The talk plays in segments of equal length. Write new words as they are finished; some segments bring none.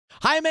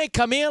Jaime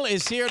Camil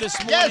is here this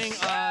morning.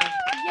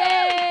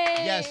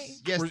 Yay! Yes.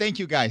 Thank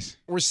you, guys.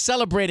 We're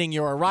celebrating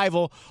your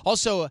arrival.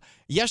 Also,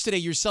 yesterday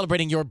you're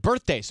celebrating your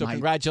birthday, so My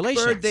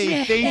congratulations.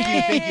 Birthday.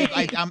 Thank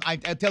you.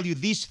 I tell you,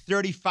 these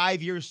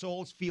 35 years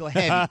olds feel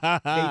heavy. They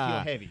feel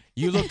heavy.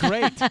 You look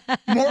great.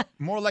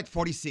 More like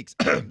 46.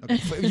 Okay.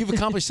 You've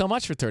accomplished so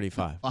much for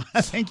 35.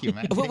 Thank you,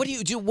 man. What do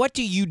you do? What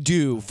do you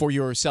do for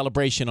your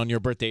celebration on your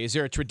birthday? Is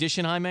there a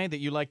tradition, Jaime, that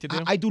you like to do?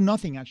 I do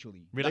nothing,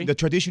 actually. Really? The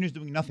tradition is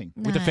doing nothing.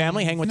 With the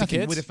family, hang with Nothing.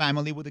 the kids? With the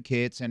family, with the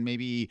kids, and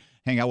maybe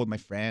hang out with my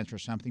friends or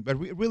something. But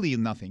really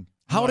nothing.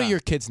 How old are your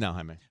kids now,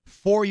 Jaime?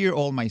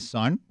 4-year-old my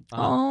son,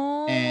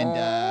 Oh. and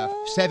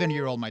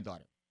 7-year-old my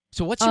daughter.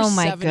 So what's your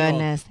 7-year-old?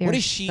 Goodness, What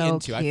is she so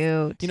into?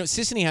 Cute. You know,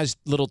 Sissany has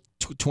little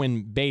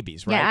twin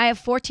babies, right? Yeah, I have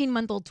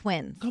 14-month-old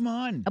twins. Come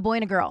on. A boy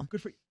and a girl.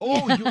 Good for you.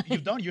 Oh,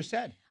 you've done. You're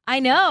sad. I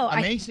know.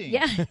 Amazing.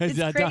 Yeah, it's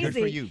Done. crazy. Good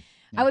for you.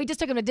 We just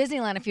took him to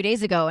Disneyland a few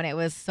days ago, and it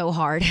was so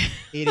hard.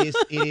 It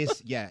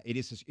is. Yeah, it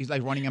is. It's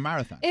like running a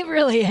marathon. It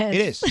really is.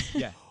 It is.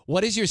 Yeah.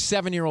 What is your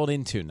 7-year-old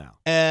into now?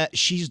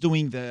 She's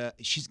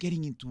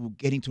getting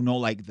to know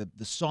like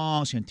the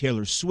songs and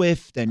Taylor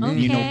Swift and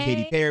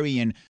Katy Perry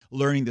and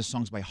learning the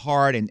songs by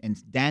heart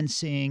and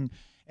dancing.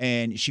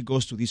 And she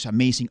goes to this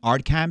amazing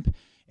art camp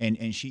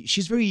and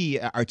she's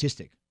very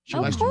artistic. She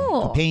likes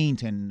to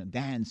paint and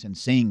dance and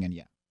sing and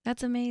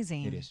That's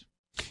amazing. it is.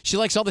 She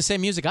likes all the same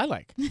music I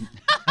like.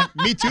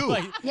 Me too.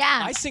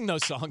 Yeah. I sing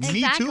those songs.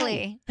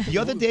 Exactly. Me too. The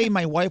other day,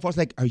 my wife was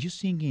like, "Are you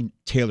singing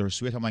Taylor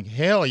Swift?" I'm like,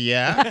 "Hell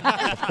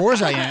yeah, of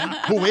course I am.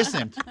 Who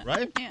isn't,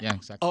 right?" Yeah,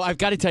 exactly. Oh, I've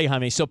got to tell you,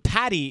 Jaime. So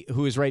Patty,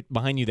 who is right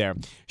behind you there,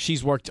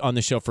 she's worked on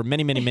the show for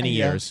many, many, many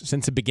years,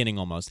 since the beginning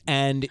almost.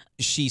 And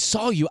she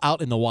saw you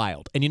out in the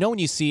wild. And you know when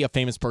you see a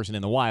famous person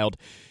in the wild,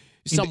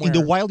 somewhere. In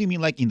the wild, you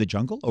mean like in the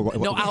jungle? Or what?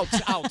 No,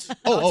 out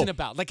and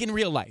about, like in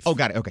real life. Oh,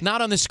 got it. Okay.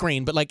 Not on the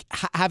screen, but like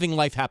having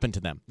life happen to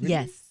them.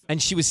 Yes.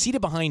 And she was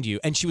seated behind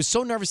you, and she was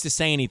so nervous to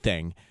say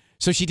anything,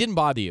 so she didn't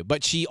bother you,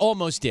 but she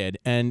almost did.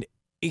 And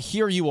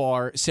here you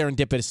are,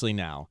 serendipitously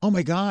now. Oh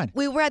my God.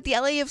 We were at the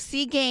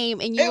LAFC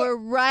game, and you were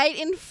right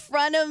in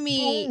front of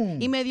me. Boom.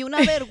 Y me dio una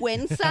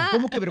vergüenza.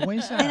 ¿Cómo que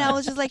vergüenza? And I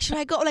was just like, should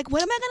I go? Like,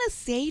 what am I going to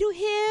say to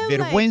him?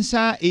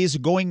 Vergüenza is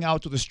going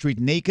out to the street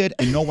naked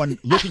and no one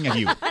looking at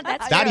you.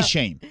 That is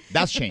shame.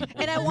 That's shame.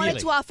 And I wanted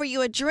to offer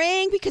you a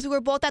drink because we were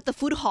both at the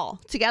food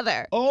hall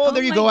together. Oh,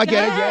 there you go. I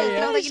get it. Yeah,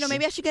 And I was yeah. like,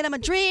 maybe I should get him a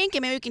drink,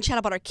 and maybe we can chat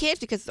about our kids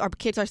because our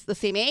kids are the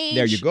same age.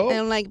 There you go. And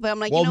I'm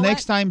like, Well,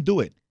 next time,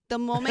 do it. The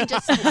moment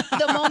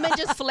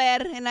just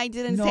fled, and I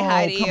didn't say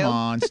hi to you. No, come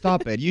on.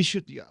 Stop it. You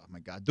should. Oh, my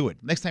God. Do it.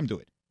 Next time, do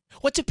it.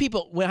 What do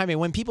people,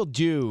 when people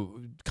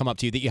do come up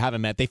to you that you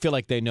haven't met, they feel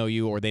like they know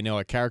you or they know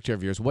a character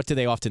of yours, what do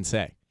they often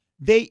say?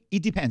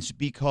 It depends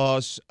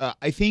because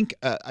I think,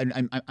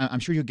 I'm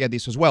sure you get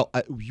this as well,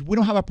 we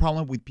don't have a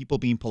problem with people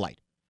being polite.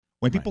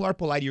 When people are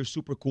polite, you're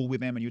super cool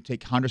with them and you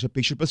take hundreds of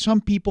pictures. But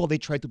some people, they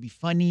try to be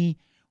funny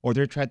or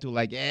they're trying to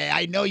like,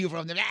 I know you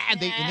from the... And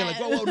they're like,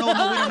 whoa, no, we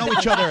don't know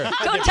each other.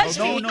 Don't touch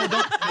me. No,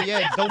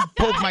 don't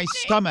poke my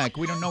stomach.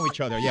 We don't know each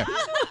other,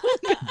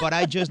 But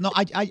I just know,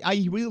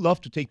 I really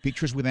love to take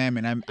pictures with them,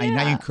 and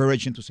I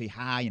encourage them to say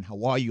hi and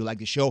how are you, like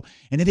the show,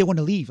 and then they want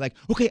to leave. Like,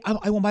 okay,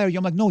 I won't bother you.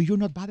 I'm like, no, you're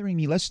not bothering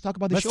me. Let's talk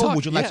about the show.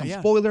 Would you like some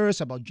spoilers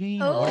about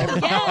Jane or whatever?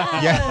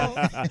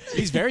 Yeah.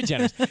 He's very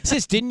generous.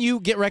 Sis, didn't you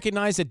get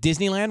recognized at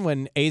Disneyland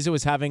when Asa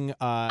was having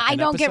I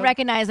don't get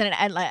recognized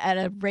at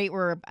a rate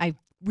where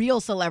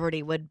real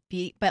celebrity would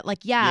be, but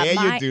like, you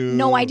do.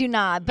 No, I do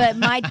not. But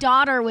my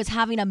daughter was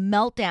having a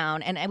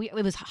meltdown, and it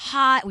was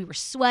hot. We were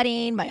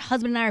sweating. My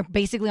husband and I are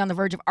basically on the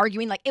verge of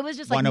arguing. Like, it was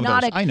just like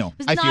not a, I know.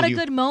 It was not a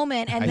good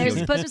moment. And they're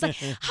supposed to be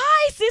like,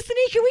 "Hi,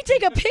 Sissany, can we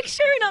take a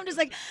picture?" And I'm just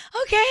like,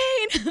 "Okay."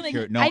 And like,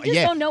 Sure. No, I just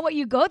don't know what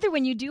you go through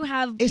when you do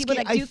have people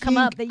that do come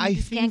up that you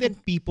just can't. I think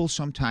that people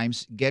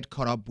sometimes get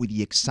caught up with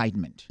the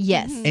excitement.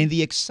 Yes. And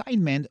the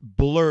excitement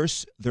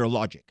blurs their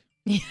logic.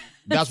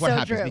 That's what so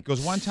happens. true.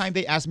 Because one time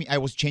they asked me, I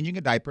was changing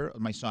a diaper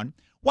of my son.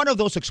 One of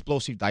those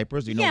explosive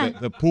diapers,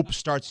 the poop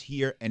starts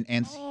here and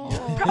ends here.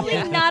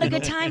 Probably not a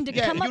good time to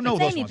come up you know and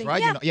say those anything.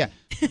 ones, right? Yeah.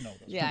 You know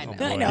those. Yeah,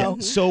 I know.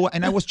 So,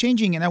 and I was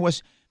changing, and I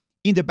was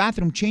in the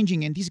bathroom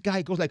changing, and this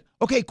guy goes like,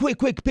 okay,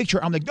 quick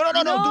picture. I'm like, no,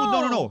 dude,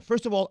 no.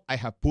 First of all, I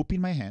have poop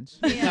in my hands.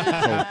 So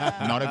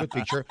not a good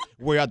picture.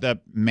 We're at the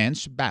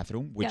men's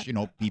bathroom, which,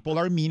 people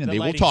are mean, and The they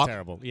will lighting's talk.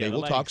 terrible. Yeah, They the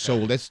will talk. lighting's So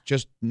let's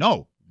just,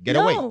 get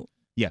away.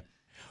 Yeah.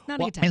 Not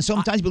a good time. And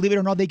sometimes, believe it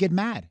or not, they get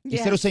mad.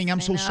 Instead of saying,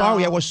 I'm so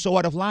sorry, I was so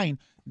out of line,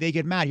 they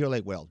get mad. You're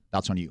like, well,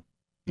 that's on you.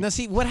 Now,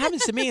 see, what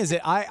happens to me is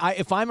that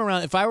if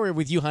I were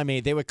with you, Jaime,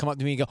 they would come up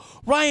to me and go,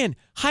 Ryan,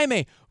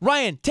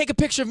 take a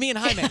picture of me and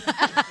Jaime.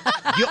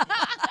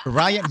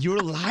 Ryan,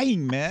 you're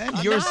lying, man.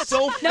 You're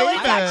so famous. No,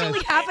 it's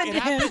actually happened to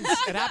him.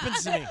 It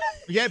happens to me.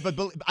 Yeah, but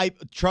I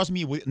trust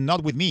me,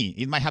 not with me.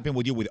 It might happen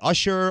with you with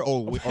Usher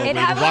or with happened-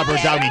 Robert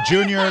Downey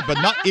Jr., but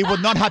it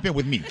would not happen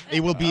with me.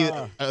 It will be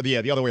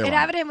the other way around. It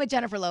happened to him with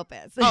Jennifer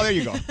Lopez. Oh, there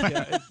you go.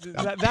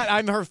 That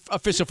I'm her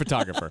official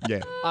photographer.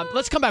 Yeah.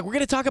 Let's come back. We're going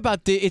to talk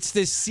about it's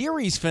this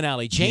series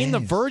finale, Jane the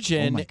Yes.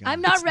 Virgin. Oh my God.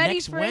 I'm not It's ready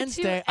next for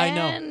Wednesday. it to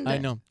end. I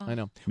know. Me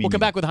We'll neither. come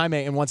back with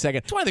Jaime in 1 second.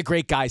 It's one of the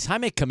great guys,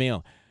 Jaime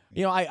Camil.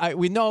 You know,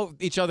 we know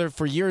each other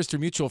for years through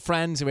mutual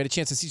friends, and we had a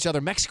chance to see each other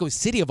in Mexico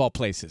City of all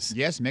places.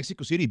 Yes,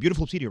 Mexico City,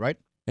 beautiful city, right?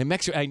 In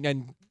Mexico,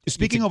 and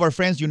Speaking of our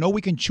friends,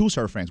 we can choose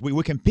our friends.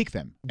 We can pick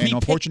them. And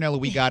unfortunately,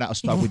 we got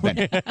stuck with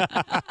Ben.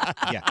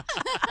 Yeah.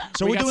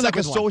 So We we're got doing like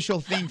a stuck with one. social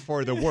thing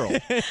for the world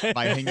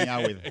by hanging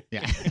out with.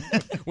 Yeah.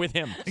 with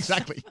him.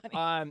 Exactly.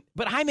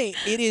 But Jaime,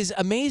 it is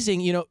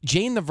amazing. You know,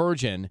 Jane the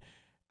Virgin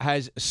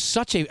has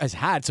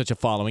had such a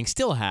following,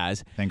 still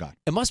has. Thank God.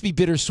 It must be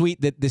bittersweet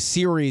that the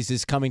series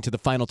is coming to the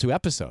final 2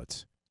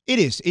 episodes. It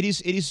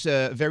is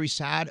very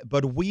sad,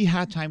 but we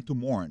had time to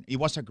mourn. It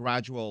was a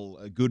gradual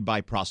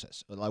goodbye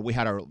process. Like we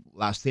had our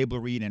last table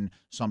read and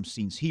some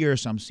scenes here,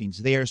 some scenes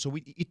there. So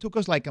it took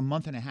us like a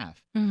month and a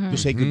half to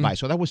say goodbye.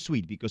 So that was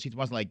sweet because it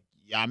was like,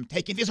 yeah, I'm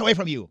taking this away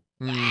from you.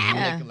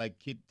 Yeah. Like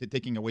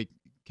taking away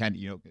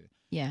candy,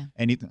 Yeah.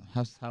 And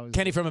how is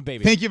Candy from a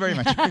baby. Thank you very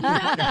much.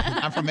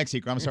 I'm from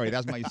Mexico. I'm sorry.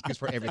 That's my excuse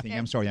for everything.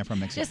 I'm sorry. I'm from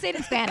Mexico. Just say it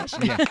in Spanish.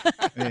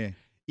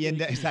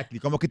 Yeah. Exactly.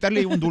 Como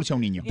quitarle un dulce a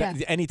un niño. Yeah.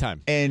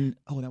 Anytime. And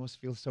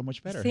feels so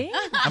much better. See?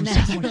 I'm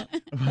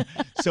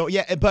so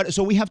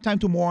so we have time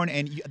to mourn,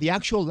 and the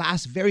actual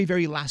very,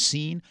 very last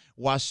scene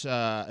was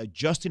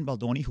Justin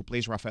Baldoni, who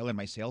plays Rafael, and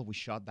myself. We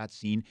shot that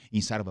scene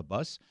inside of a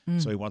bus,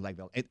 so it was like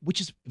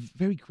which is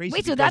very crazy.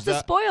 Wait, so because, that's a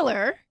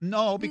spoiler?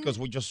 No, because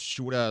we just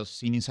shoot a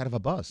scene inside of a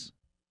bus.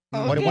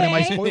 Okay. What am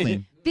I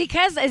spoiling?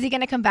 Because is he going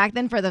to come back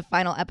then for the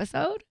final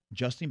episode?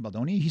 Justin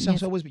Baldoni? He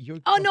sounds always.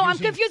 Oh no, I'm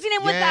confusing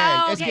him with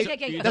that.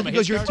 Okay. That's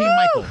because you're Team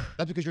Michael.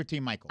 That's because you're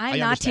Team Michael. I'm I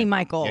not understand. Team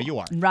Michael. Yeah, you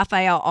are.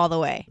 Raphael all the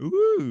way.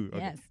 Ooh.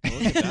 Okay.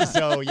 Yes.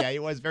 So yeah,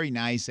 it was very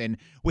nice, and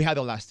we had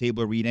the last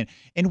table read,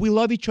 and we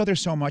love each other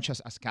so much as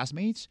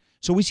castmates.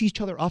 So we see each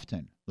other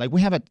often. Like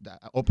we have a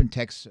open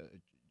text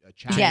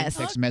chat, Yes.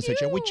 text message,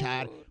 and we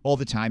chat all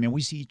the time, and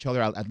we see each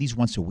other at least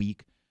once a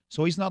week.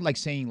 So it's not like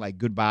saying like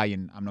goodbye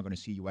and I'm not going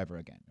to see you ever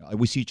again.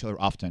 We see each other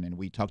often and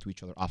we talk to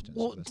each other often.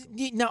 Well, So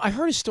now I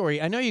heard a story.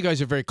 I know you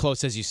guys are very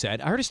close, as you said.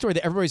 I heard a story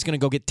that everybody's going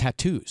to go get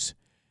tattoos.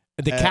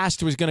 The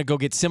cast was going to go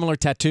get similar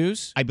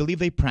tattoos. I believe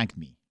they pranked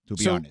me, to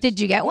be honest. Did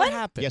you get What one?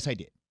 happened? Yes, I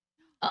did.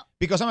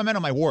 Because I'm a man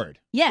of my word.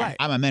 Yeah. Right.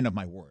 I'm a man of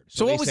my word.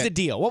 So they what was said- the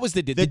deal? What was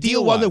the deal? The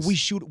deal was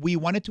that we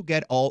wanted to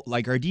get all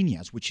like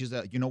gardenias, which is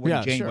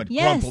when Jane sure. would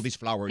Yes, crumple these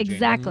flowers.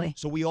 exactly.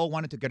 So we all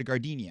wanted to get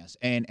gardenias,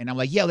 and I'm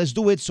like, yeah, let's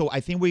do it. So I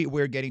think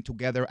we're getting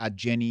together at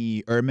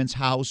Jenny Ehrman's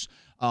house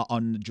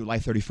on July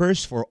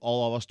 31st for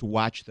all of us to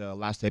watch the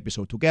last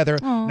episode together.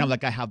 And I'm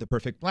like, I have the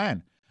perfect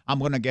plan. I'm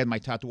gonna get my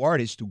tattoo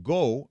artist to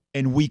go,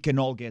 and we can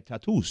all get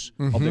tattoos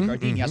of the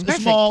gardenias.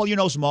 Small,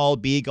 small,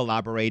 big,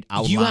 elaborate,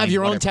 outline. You have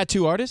your own whatever.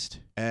 tattoo artist?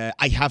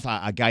 I have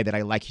a guy that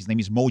I like. His name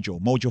is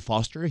Mojo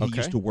Foster. He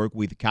used to work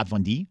with Kat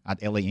Von D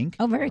at LA Inc.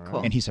 Oh, very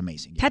cool. And he's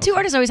amazing. Yeah, Tattoo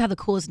artists always have the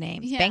coolest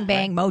names. Yeah. Bang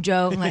Bang,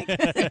 Mojo. Like,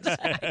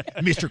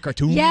 Mr.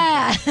 Cartoon.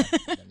 yeah.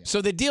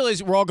 So the deal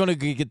is we're all going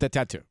to get the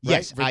tattoo.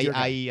 Right? Yes,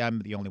 I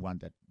am the only one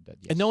that yes.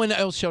 And no one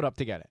else showed up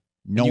to get it.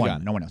 No You one, got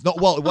it. no one else. No,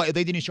 well,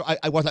 they didn't show.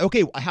 I was like,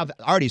 okay, I have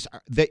artists.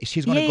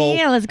 She's gonna go.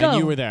 Yeah, let's go. And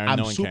you were there. And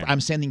no one came.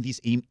 I'm sending these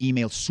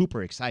emails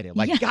super excited.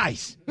 Like,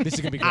 guys, This is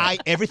going to be great.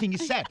 everything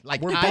is set.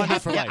 Like, We're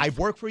bonded for life. I've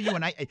worked for you,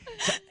 and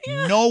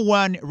no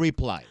one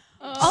replied.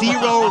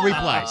 Zero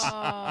replies.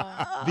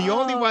 The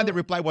only one that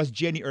replied was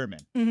Jenny Ehrman.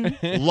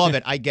 Love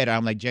it. I get it.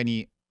 I'm like,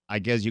 Jenny, I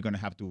guess you're going to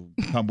have to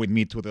come with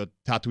me to the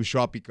tattoo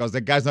shop because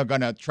the guy's not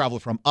going to travel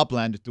from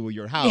Upland to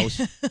your house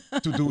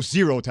to do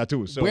 0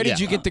 tattoos. So, Where did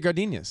you get the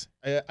gardenias?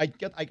 I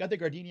got the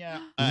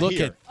gardenia Look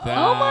here. at that.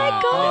 Oh,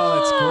 my Oh,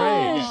 that's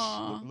great.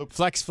 Yes. Look,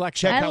 Flex.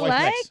 Check I how I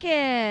like flex. it.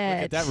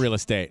 Look at that real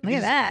estate. Look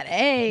at that.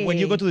 Hey. When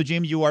you go to the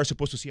gym, you are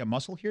supposed to see a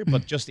muscle here,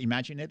 but just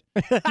imagine it.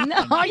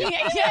 No, you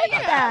can't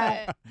get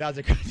that. That's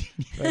a gardenia.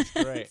 That's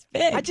great.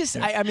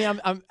 Big. I mean,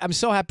 I'm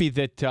so happy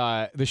that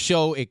the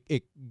show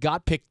it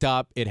got picked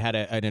up. It had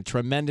a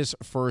tremendous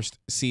first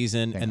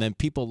season, and then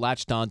people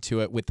latched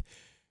onto it with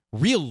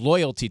real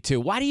loyalty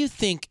too. Why do you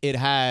think it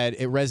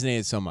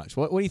resonated so much?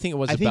 What do you think it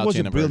was I about? think it was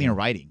Jane a and brilliant Virgin?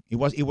 writing.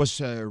 It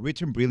was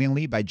written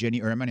brilliantly by Jenny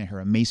Ehrman and her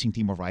amazing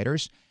team of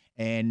writers.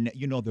 And,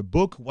 the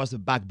book was the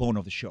backbone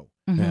of the show.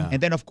 Yeah.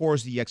 And then, of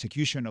course, the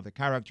execution of the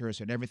characters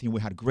and everything.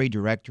 We had great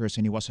directors,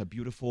 and it was a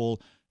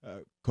beautiful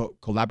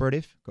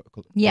collaborative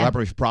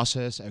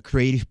process, a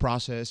creative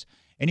process.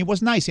 And it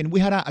was nice. And we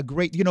had a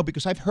great,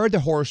 because I've heard the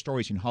horror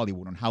stories in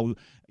Hollywood on how,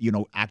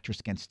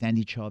 actors can't stand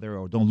each other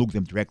or don't look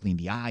them directly in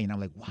the eye. And I'm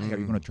like, why are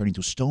you going to turn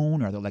into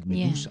stone? Or are they like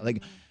Medusa? Yeah.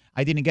 Like,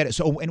 I didn't get it.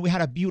 So, and we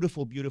had a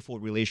beautiful, beautiful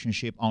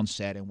relationship on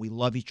set, and we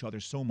love each other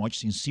so much,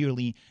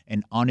 sincerely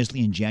and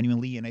honestly and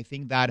genuinely. And I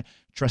think that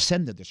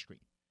transcended the screen.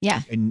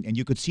 Yeah. And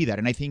you could see that.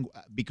 And I think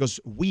because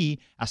we,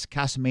 as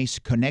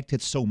castmates,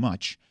 connected so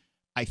much,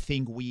 I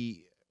think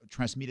we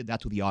transmitted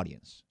that to the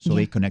audience. So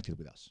they connected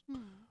with us.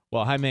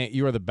 Well, Jaime,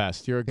 you are the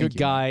best. You're a good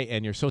guy,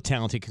 and you're so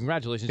talented.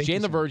 Congratulations.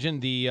 Jane the Virgin,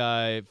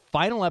 the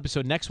final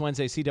episode next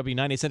Wednesday, CW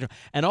 9, 8 Central.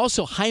 And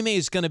also, Jaime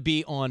is going to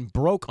be on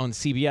Broke on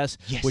CBS,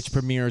 which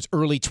premieres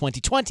early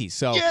 2020.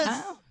 So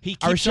he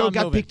keeps our show on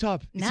got moving. picked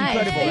up. It's Nice.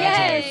 incredible.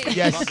 Yes.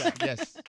 Yes. Yes.